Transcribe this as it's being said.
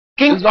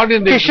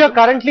Kingfisher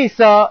currently,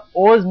 sir,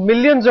 owes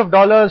millions of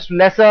dollars to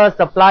lessors,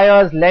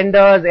 suppliers,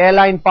 lenders,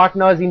 airline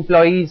partners,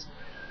 employees.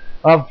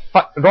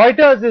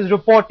 Reuters is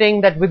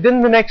reporting that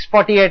within the next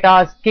 48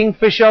 hours,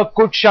 Kingfisher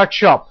could shut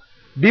shop.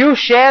 Do you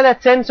share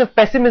that sense of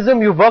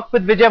pessimism? You worked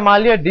with Vijay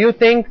Mallya. Do you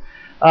think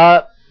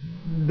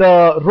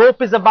the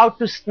rope is about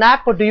to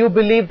snap, or do you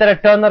believe that a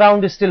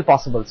turnaround is still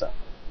possible, sir?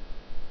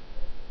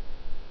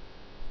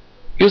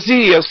 You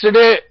see,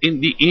 yesterday in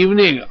the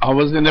evening, I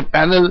was in a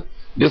panel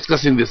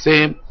discussing the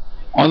same.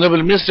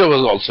 Honorable Minister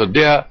was also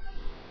there.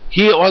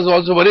 He was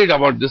also worried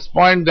about this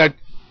point that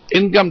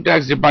Income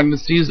Tax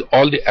Department sees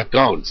all the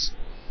accounts,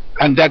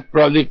 and that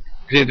probably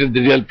created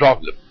the real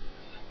problem.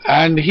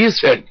 And he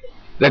said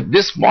that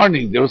this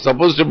morning there was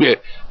supposed to be a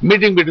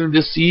meeting between the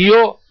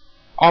CEO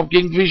of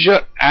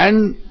Kingfisher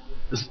and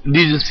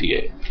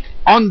DGCA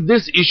on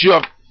this issue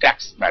of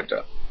tax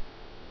matter.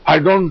 I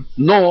don't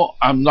know,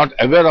 I'm not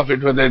aware of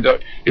it, whether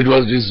it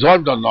was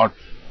resolved or not.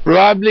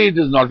 Probably it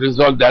is not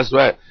resolved, that's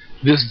why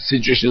this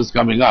situation is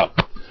coming up.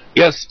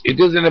 Yes, it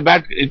was in a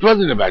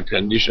bad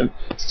condition,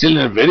 still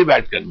in a very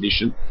bad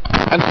condition,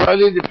 and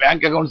probably the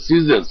bank account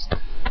seizures.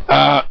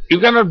 You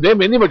cannot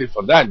blame anybody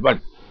for that, but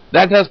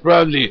that has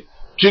probably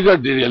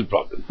triggered the real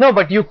problem. No,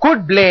 but you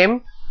could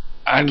blame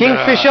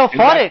Kingfisher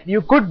for it.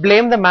 You could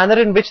blame the manner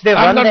in which they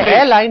run the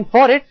airline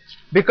for it,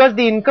 because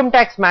the income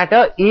tax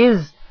matter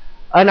is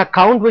an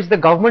account which the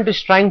government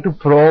is trying to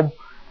probe,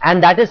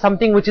 and that is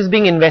something which is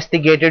being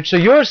investigated. So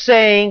you're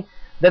saying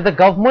that the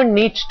government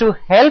needs to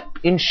help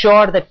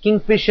ensure that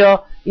Kingfisher,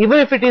 even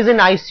if it is in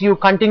ICU,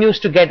 continues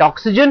to get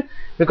oxygen,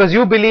 because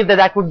you believe that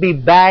that would be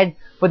bad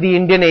for the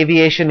Indian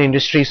aviation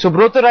industry.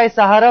 Subrata Rai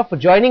Sahara, for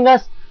joining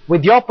us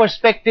with your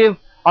perspective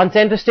on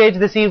Center Stage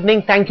this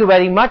evening. Thank you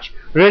very much.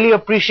 Really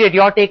appreciate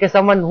your take as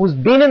someone who's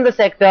been in the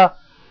sector,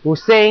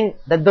 who's saying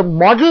that the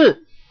model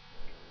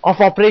of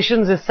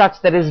operations is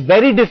such that it's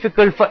very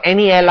difficult for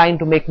any airline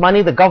to make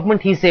money. The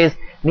government, he says,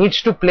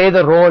 needs to play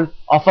the role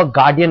of a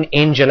guardian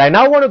angel. I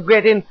now want to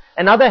get in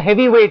another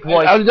heavyweight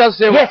voice. I'll just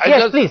say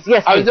please.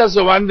 I'll just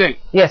say one thing.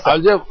 Yes, sir.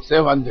 I'll just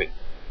say one thing.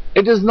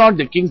 It is not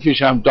the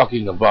Kingfisher I'm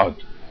talking about.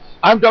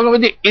 I'm talking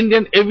about the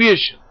Indian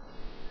aviation.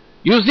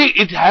 You see,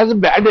 it has a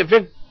bad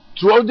effect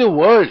throughout the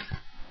world.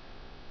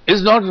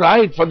 It's not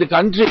right for the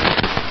country.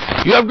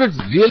 You have to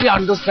really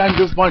understand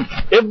this point.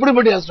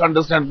 Everybody has to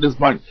understand this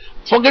point.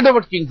 Forget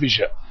about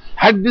Kingfisher.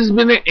 Had this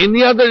been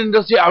any other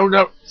industry, I would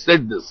have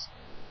said this.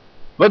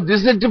 But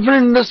this is a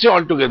different industry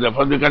altogether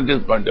from the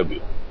country's point of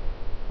view.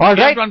 All right.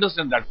 You have to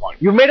understand that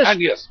point. You made And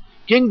yes,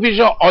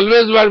 Kingfisher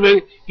always were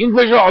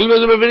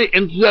very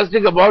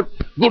enthusiastic about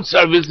good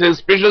services,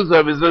 special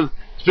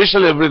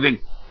everything.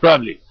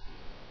 Probably.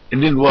 It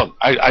didn't work.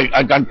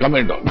 I can't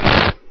comment on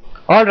it.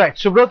 All right.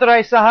 Subrata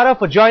Rai Sahara,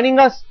 for joining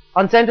us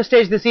on Center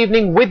Stage this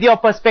evening with your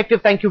perspective.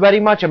 Thank you very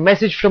much. A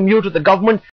message from you to the government.